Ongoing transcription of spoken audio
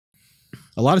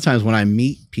a lot of times when I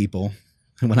meet people,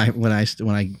 when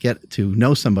I get to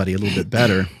know somebody a little bit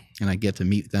better and I get to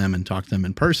meet them and talk to them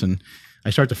in person, I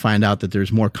start to find out that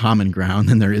there's more common ground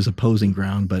than there is opposing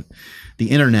ground. But the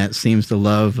internet seems to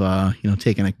love,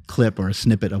 taking a clip or a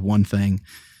snippet of one thing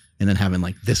and then having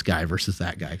like this guy versus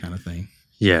that guy kind of thing.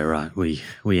 Yeah, right. We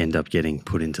end up getting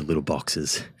put into little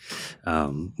boxes,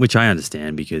 which I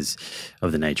understand because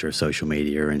of the nature of social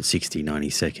media and 60,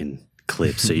 90-second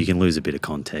clips. So you can lose a bit of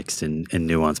context and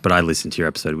nuance. But I listened to your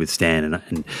episode with Stan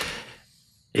and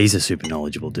he's a super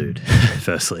knowledgeable dude,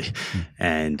 firstly.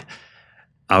 And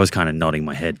I was kind of nodding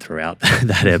my head throughout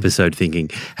that episode thinking,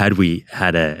 had we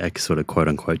had a sort of quote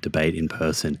unquote debate in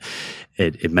person,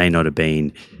 it may not have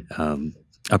been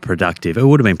it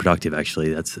would have been productive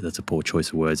actually. That's a poor choice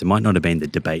of words. It might not have been the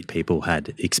debate people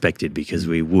had expected because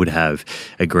we would have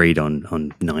agreed on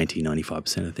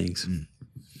 90-95% of things.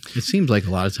 It seems like a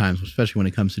lot of times, especially when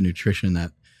it comes to nutrition,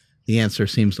 that the answer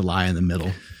seems to lie in the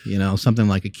middle. Something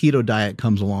like a keto diet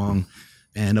comes along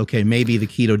and okay, maybe the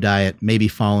keto diet, maybe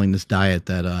following this diet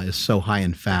that is so high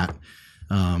in fat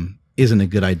isn't a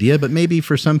good idea, but maybe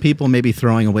for some people, maybe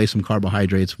throwing away some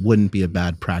carbohydrates wouldn't be a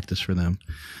bad practice for them.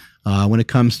 When it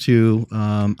comes to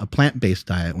a plant-based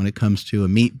diet, when it comes to a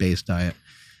meat-based diet,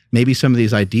 maybe some of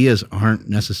these ideas aren't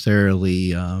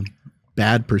necessarily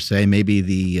bad per se. Maybe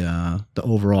the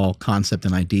overall concept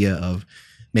and idea of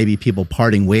maybe people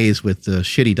parting ways with the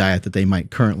shitty diet that they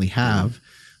might currently have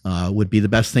would be the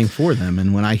best thing for them.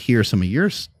 And when I hear some of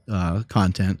your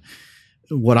content,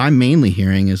 what I'm mainly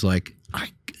hearing is like,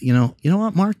 you know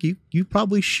what, Mark, you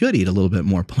probably should eat a little bit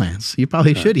more plants. You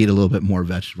probably should eat a little bit more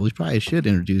vegetables. You probably should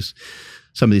introduce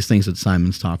some of these things that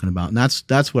Simon's talking about. And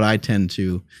that's what I tend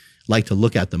to like to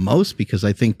look at the most, because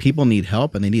I think people need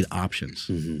help and they need options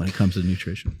when it comes to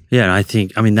nutrition. Yeah,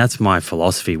 and I mean, that's my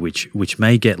philosophy, which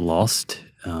may get lost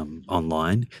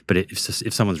online. But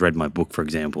if someone's read my book, for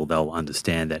example, they'll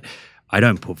understand that I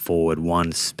don't put forward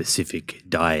one specific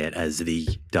diet as the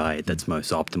diet that's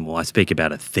most optimal. I speak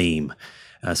about a theme,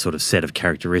 a sort of set of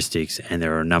characteristics, and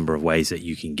there are a number of ways that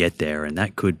you can get there. And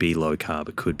that could be low carb,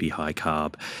 it could be high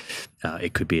carb,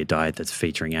 it could be a diet that's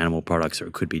featuring animal products, or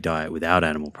it could be diet without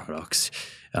animal products.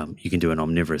 You can do an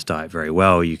omnivorous diet very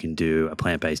well. You can do a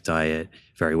plant-based diet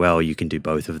very well. You can do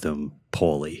both of them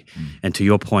poorly. And to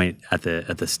your point at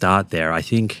the start there, I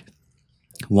think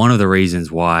one of the reasons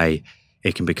why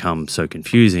it can become so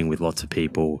confusing with lots of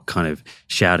people kind of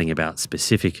shouting about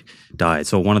specific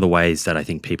diets, or one of the ways that I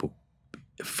think people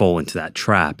fall into that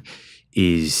trap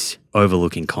is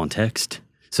overlooking context.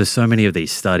 So many of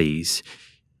these studies,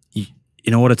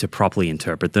 in order to properly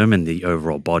interpret them and the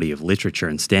overall body of literature,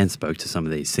 and Stan spoke to some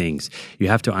of these things, you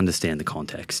have to understand the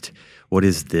context. What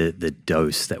is the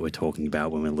dose that we're talking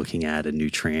about when we're looking at a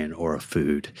nutrient or a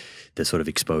food, the sort of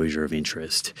exposure of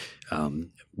interest?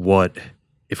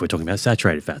 If we're talking about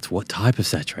saturated fats, what type of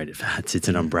saturated fats? It's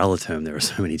an umbrella term. There are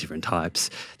so many different types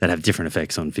that have different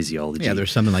effects on physiology. Yeah,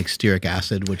 there's something like stearic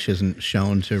acid, which isn't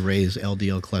shown to raise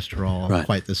LDL cholesterol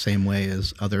quite the same way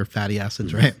as other fatty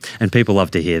acids, right? And people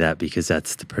love to hear that because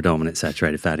that's the predominant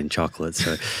saturated fat in chocolate.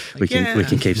 So we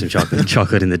can keep some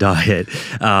chocolate in the diet.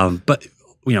 But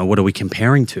what are we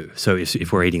comparing to? So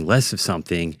if we're eating less of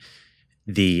something,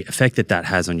 the effect that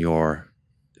has on your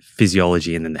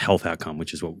physiology and then the health outcome,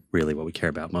 which is what we care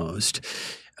about most,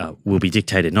 will be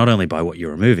dictated not only by what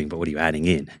you're removing, but what are you adding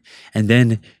in. And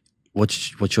then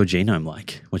what's your genome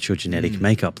like? What's your genetic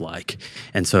makeup like?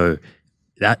 And so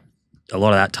a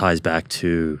lot of that ties back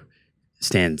to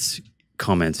Stan's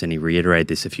comments, and he reiterated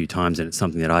this a few times, and it's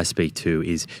something that I speak to,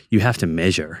 is you have to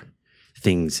measure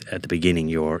things at the beginning,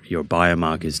 your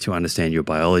biomarkers, to understand your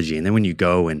biology. And then when you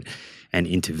go and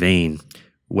intervene,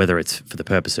 whether it's for the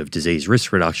purpose of disease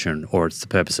risk reduction or it's the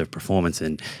purpose of performance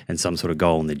and some sort of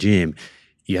goal in the gym,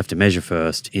 you have to measure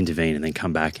first, intervene, and then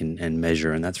come back and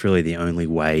measure. And that's really the only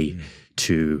way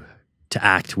to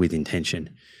act with intention.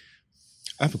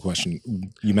 I have a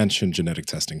question. You mentioned genetic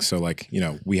testing. So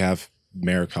we have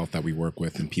Merrick Health that we work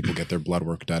with, and people get their blood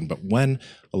work done. But when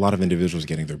a lot of individuals are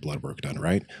getting their blood work done,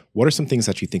 right, what are some things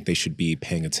that you think they should be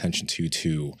paying attention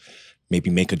to maybe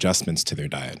make adjustments to their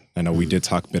diet? I know we did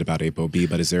talk a bit about ApoB,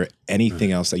 but is there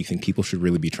anything else that you think people should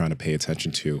really be trying to pay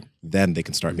attention to? Then they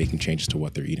can start making changes to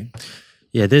what they're eating.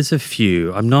 Yeah, there's a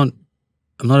few. I'm not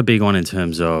a big one in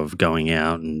terms of going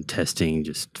out and testing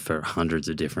just for hundreds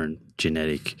of different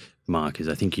genetic markers.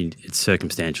 I think it's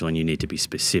circumstantial, and you need to be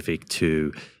specific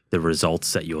to the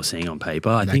results that you're seeing on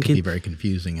paper. That can be very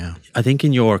confusing, yeah. I think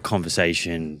in your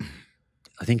conversation,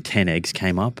 10 eggs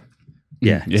came up.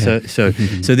 Yeah. So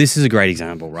this is a great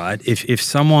example, right? If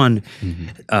someone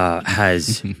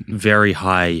has very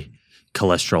high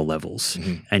cholesterol levels,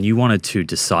 and you wanted to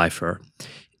decipher,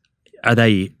 are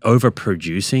they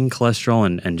overproducing cholesterol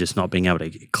and just not being able to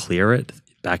clear it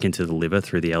back into the liver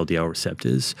through the LDL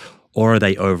receptors, or are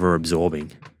they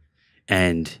overabsorbing?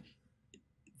 And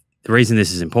the reason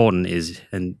this is important is,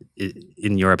 and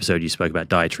in your episode you spoke about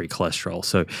dietary cholesterol.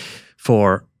 So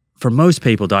for most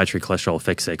people, dietary cholesterol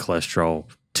affects their cholesterol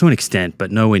to an extent,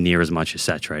 but nowhere near as much as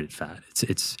saturated fat.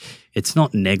 It's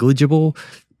not negligible,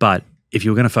 but if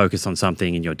you're going to focus on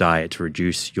something in your diet to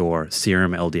reduce your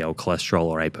serum LDL cholesterol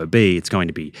or ApoB, it's going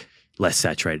to be less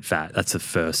saturated fat. That's the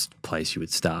first place you would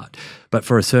start. But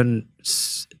for a certain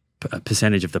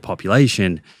percentage of the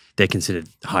population, they're considered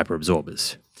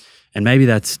hyperabsorbers. And maybe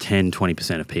that's 10,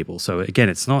 20% of people. So again,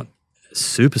 it's not a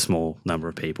super small number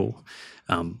of people.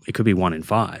 It could be 1 in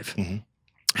 5.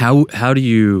 How do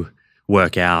you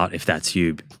work out if that's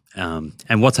you?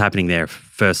 And what's happening there,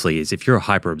 firstly, is if you're a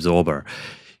hyperabsorber,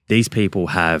 these people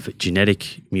have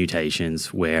genetic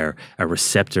mutations where a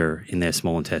receptor in their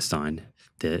small intestine,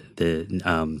 the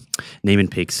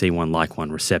Niemann-Pick C1 like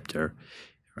 1 receptor,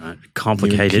 right?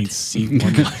 Complicated.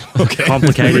 Okay.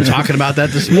 Complicated. We were talking about that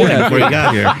this morning before you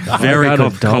got here. Very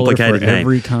complicated name.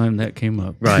 Every time that came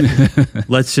up. Right.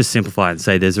 Let's just simplify it and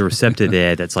say there's a receptor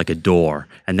there that's like a door,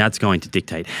 and that's going to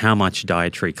dictate how much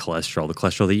dietary cholesterol, the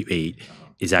cholesterol that you eat,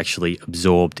 is actually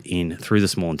absorbed in through the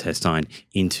small intestine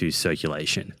into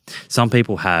circulation. Some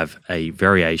people have a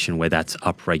variation where that's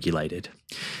upregulated.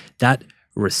 That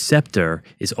receptor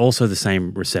is also the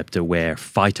same receptor where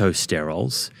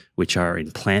phytosterols, which are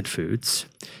in plant foods,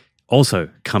 also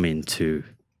come into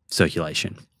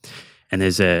circulation. And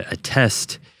there's a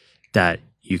test that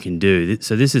you can do.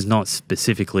 So this is not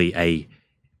specifically a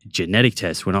genetic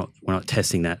test. We're not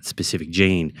testing that specific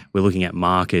gene. We're looking at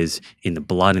markers in the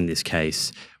blood in this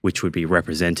case, which would be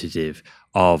representative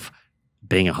of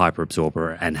being a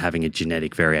hyperabsorber and having a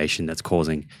genetic variation that's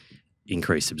causing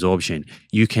increased absorption.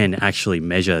 You can actually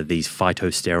measure these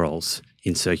phytosterols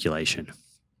in circulation.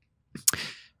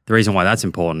 The reason why that's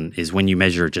important is when you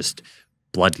measure just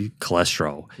blood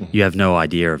cholesterol, you have no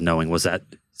idea of knowing, was that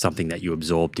something that you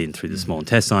absorbed in through the small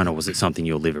intestine, or was it something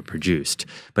your liver produced?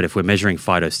 But if we're measuring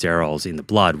phytosterols in the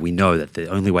blood, we know that the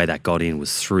only way that got in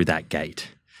was through that gate.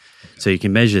 So you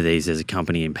can measure these. As a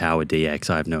company, Empower DX,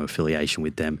 I have no affiliation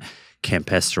with them,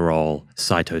 campesterol,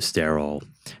 cytosterol,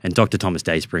 and Dr. Thomas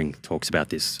Dayspring talks about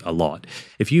this a lot.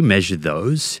 If you measure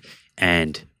those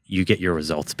and you get your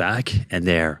results back and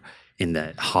they're in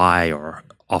the high or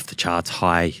off the charts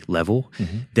high level,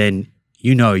 then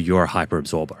you know you're a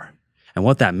hyperabsorber. And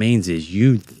what that means is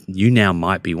you now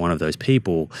might be one of those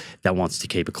people that wants to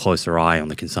keep a closer eye on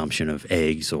the consumption of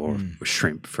eggs or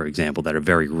shrimp, for example, that are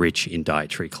very rich in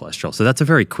dietary cholesterol. So that's a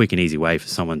very quick and easy way for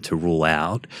someone to rule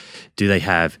out, do they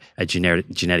have a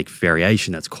genetic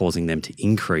variation that's causing them to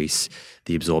increase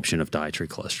the absorption of dietary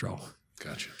cholesterol?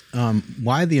 Gotcha.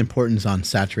 Why the importance on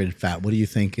saturated fat? What do you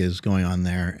think is going on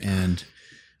there? And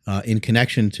in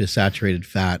connection to saturated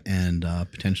fat and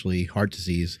potentially heart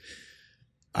disease,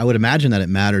 I would imagine that it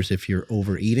matters if you're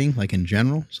overeating, like in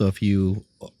general. So if you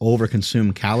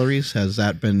overconsume calories, has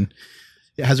there been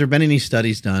any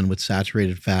studies done with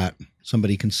saturated fat,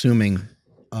 somebody consuming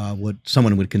what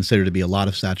someone would consider to be a lot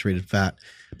of saturated fat,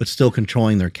 but still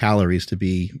controlling their calories to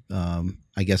be,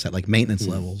 I guess, at like maintenance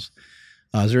levels?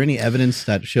 Is there any evidence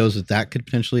that shows that could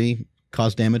potentially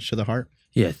cause damage to the heart?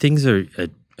 Yeah, things are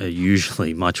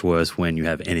usually much worse when you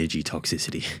have energy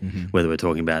toxicity, whether we're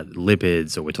talking about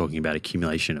lipids or we're talking about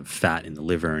accumulation of fat in the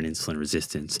liver and insulin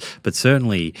resistance. But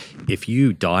certainly if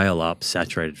you dial up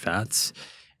saturated fats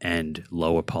and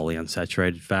lower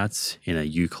polyunsaturated fats in a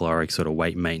eucaloric sort of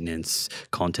weight maintenance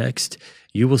context,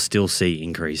 you will still see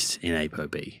increase in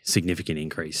ApoB, significant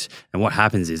increase. And what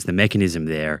happens is the mechanism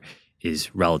there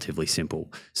is relatively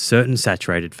simple. Certain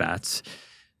saturated fats,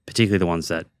 particularly the ones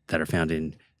that are found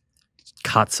in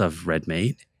cuts of red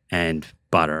meat and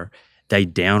butter, they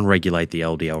downregulate the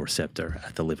LDL receptor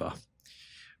at the liver,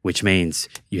 which means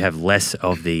you have less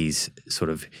of these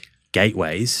sort of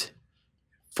gateways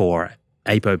for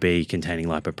ApoB containing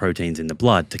lipoproteins in the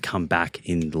blood to come back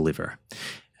in the liver.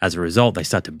 As a result, they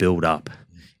start to build up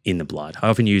in the blood. I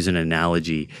often use an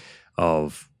analogy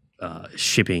of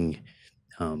shipping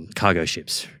cargo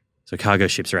ships. So cargo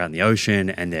ships are out in the ocean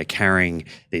and they're carrying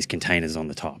these containers on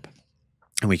the top.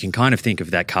 And we can kind of think of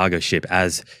that cargo ship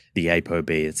as the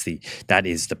ApoB. That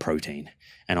is the protein.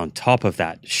 And on top of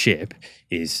that ship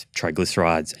is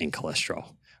triglycerides and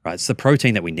cholesterol, right? It's the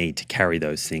protein that we need to carry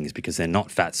those things because they're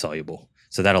not fat soluble.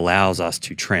 So that allows us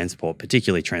to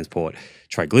particularly transport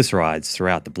triglycerides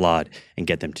throughout the blood and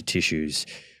get them to tissues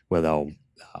where they'll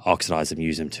oxidize them,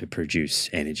 use them to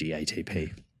produce energy,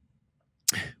 ATP.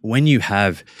 when you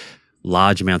have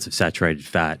large amounts of saturated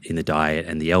fat in the diet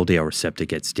and the LDL receptor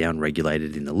gets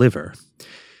downregulated in the liver,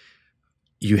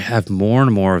 you have more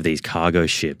and more of these cargo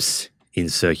ships in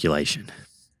circulation.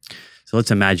 So let's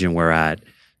imagine we're at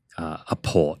a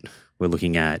port. We're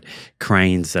looking at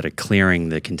cranes that are clearing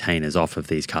the containers off of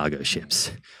these cargo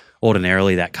ships.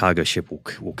 Ordinarily, that cargo ship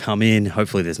will come in.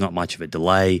 Hopefully, there's not much of a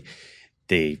delay.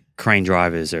 The crane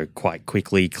drivers are quite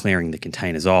quickly clearing the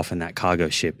containers off, and that cargo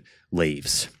ship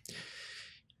leaves.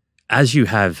 As you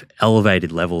have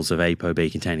elevated levels of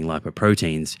ApoB containing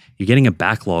lipoproteins, you're getting a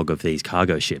backlog of these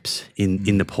cargo ships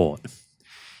in the port.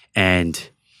 And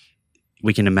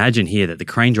we can imagine here that the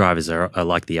crane drivers are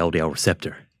like the LDL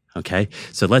receptor, okay?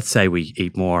 So let's say we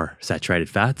eat more saturated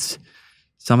fats.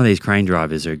 Some of these crane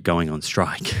drivers are going on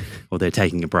strike or they're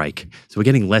taking a break. So we're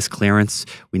getting less clearance.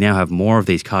 We now have more of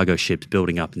these cargo ships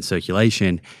building up in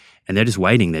circulation, and they're just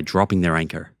waiting. They're dropping their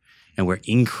anchor. And we're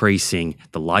increasing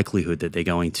the likelihood that they're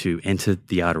going to enter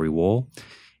the artery wall.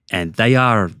 And they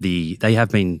have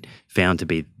been found to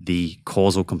be the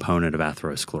causal component of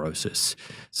atherosclerosis.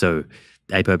 So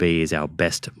ApoB is our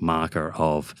best marker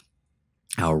of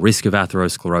our risk of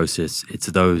atherosclerosis. It's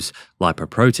those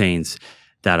lipoproteins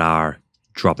that are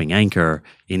dropping anchor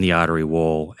in the artery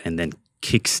wall and then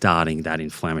kickstarting that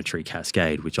inflammatory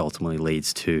cascade, which ultimately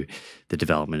leads to the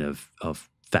development of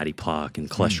fatty plaque and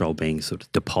cholesterol being sort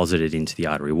of deposited into the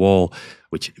artery wall,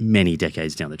 which many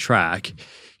decades down the track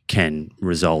can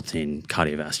result in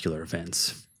cardiovascular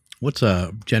events. What's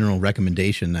a general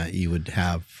recommendation that you would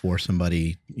have for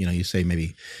somebody, you say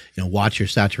maybe, watch your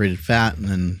saturated fat, and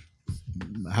then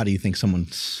how do you think someone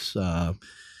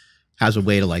has a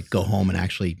way to like go home and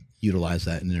actually utilize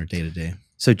that in their day-to-day?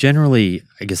 So generally,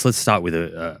 I guess let's start with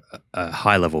a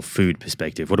high-level food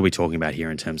perspective. What are we talking about here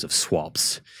in terms of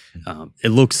swaps? It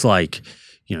looks like,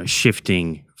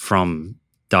 shifting from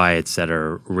diets that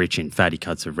are rich in fatty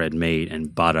cuts of red meat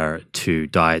and butter to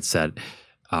diets that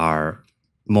are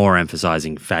more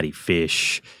emphasizing fatty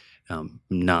fish,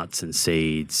 nuts and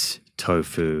seeds,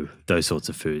 tofu, those sorts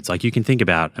of foods. Like you can think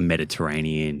about a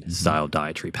Mediterranean-style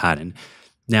dietary pattern.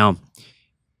 Now,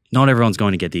 not everyone's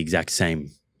going to get the exact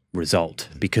same result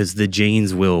because the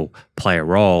genes will play a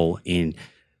role in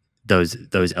those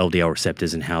LDL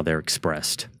receptors and how they're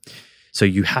expressed. So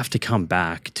you have to come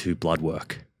back to blood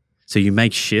work. So you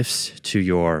make shifts to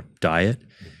your diet.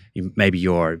 Maybe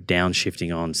you're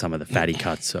downshifting on some of the fatty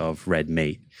cuts of red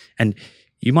meat. And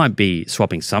you might be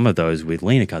swapping some of those with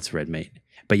leaner cuts of red meat,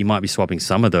 but you might be swapping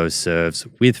some of those serves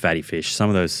with fatty fish, some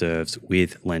of those serves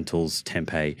with lentils,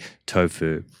 tempeh,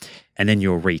 tofu, and then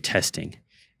you're retesting.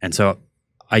 And so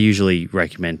I usually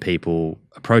recommend people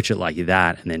approach it like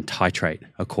that and then titrate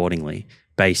accordingly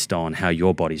based on how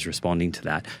your body's responding to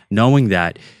that, knowing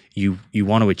that you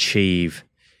want to achieve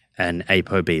an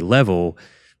ApoB level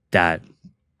that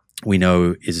we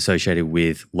know is associated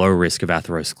with low risk of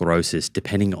atherosclerosis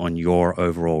depending on your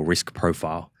overall risk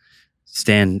profile.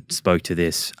 Stan spoke to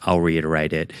this, I'll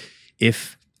reiterate it.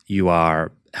 If you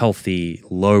are healthy,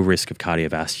 low risk of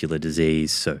cardiovascular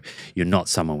disease, so you're not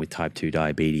someone with type 2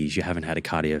 diabetes, you haven't had a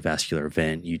cardiovascular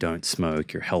event, you don't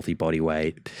smoke, you're healthy body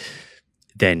weight,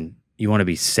 then you want to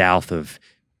be south of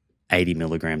 80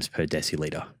 milligrams per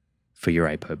deciliter for your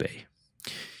ApoB.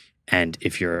 And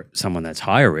if you're someone that's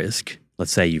higher risk,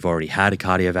 let's say you've already had a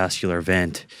cardiovascular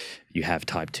event, you have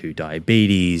type 2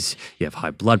 diabetes, you have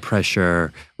high blood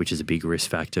pressure, which is a big risk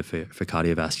factor for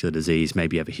cardiovascular disease,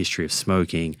 maybe you have a history of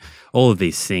smoking, all of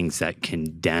these things that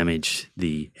can damage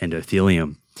the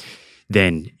endothelium,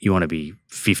 then you want to be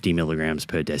 50 milligrams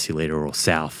per deciliter or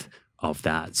south of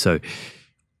that. So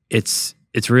it's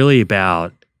really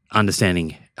about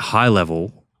understanding high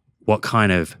level what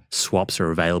kind of swaps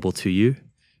are available to you.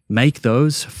 Make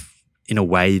those in a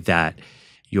way that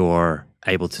you're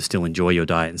able to still enjoy your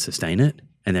diet and sustain it,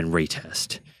 and then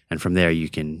retest. And from there, you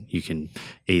can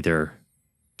either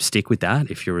stick with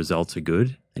that if your results are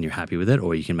good and you're happy with it,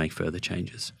 or you can make further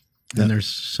changes. And there's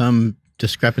some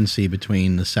discrepancy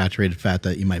between the saturated fat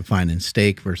that you might find in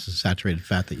steak versus saturated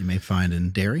fat that you may find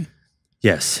in dairy?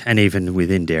 Yes, and even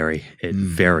within dairy, it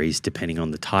varies depending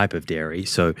on the type of dairy.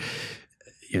 So,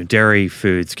 dairy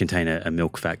foods contain a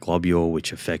milk fat globule,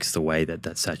 which affects the way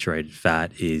that saturated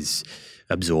fat is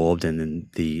absorbed and then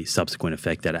the subsequent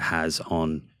effect that it has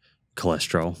on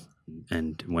cholesterol.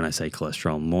 And when I say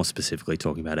cholesterol, I'm more specifically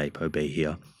talking about ApoB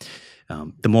here.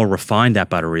 The more refined that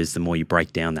butter is, the more you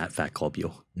break down that fat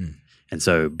globule. And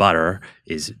so butter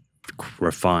is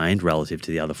refined relative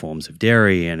to the other forms of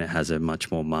dairy, and it has a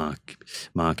much more marked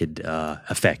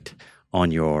effect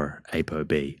on your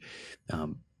ApoB.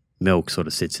 Milk sort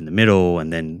of sits in the middle,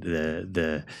 and then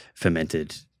the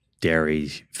fermented dairy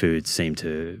foods seem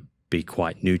to be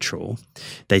quite neutral.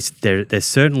 They're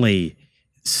certainly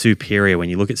superior when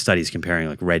you look at studies comparing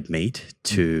like red meat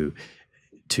to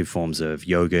forms of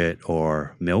yogurt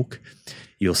or milk.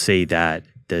 You'll see that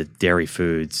the dairy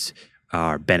foods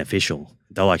are beneficial.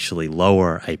 They'll actually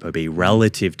lower ApoB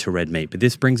relative to red meat. But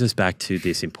this brings us back to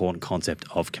this important concept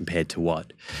of compared to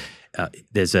what.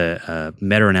 There's a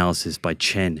meta-analysis by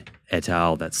Chen et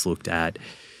al. That's looked at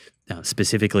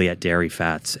specifically at dairy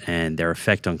fats and their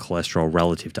effect on cholesterol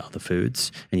relative to other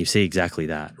foods. And you see exactly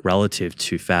that. Relative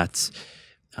to fats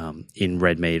in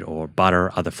red meat or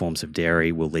butter, other forms of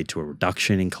dairy will lead to a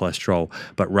reduction in cholesterol.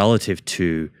 But relative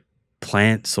to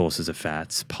plant sources of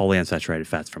fats, polyunsaturated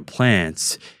fats from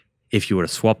plants, if you were to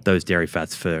swap those dairy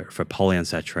fats for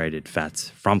polyunsaturated fats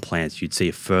from plants, you'd see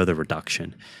a further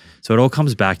reduction. So it all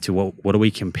comes back to what are we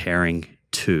comparing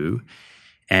to?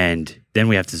 And then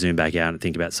we have to zoom back out and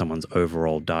think about someone's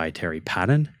overall dietary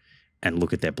pattern and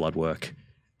look at their blood work.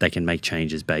 They can make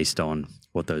changes based on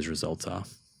what those results are.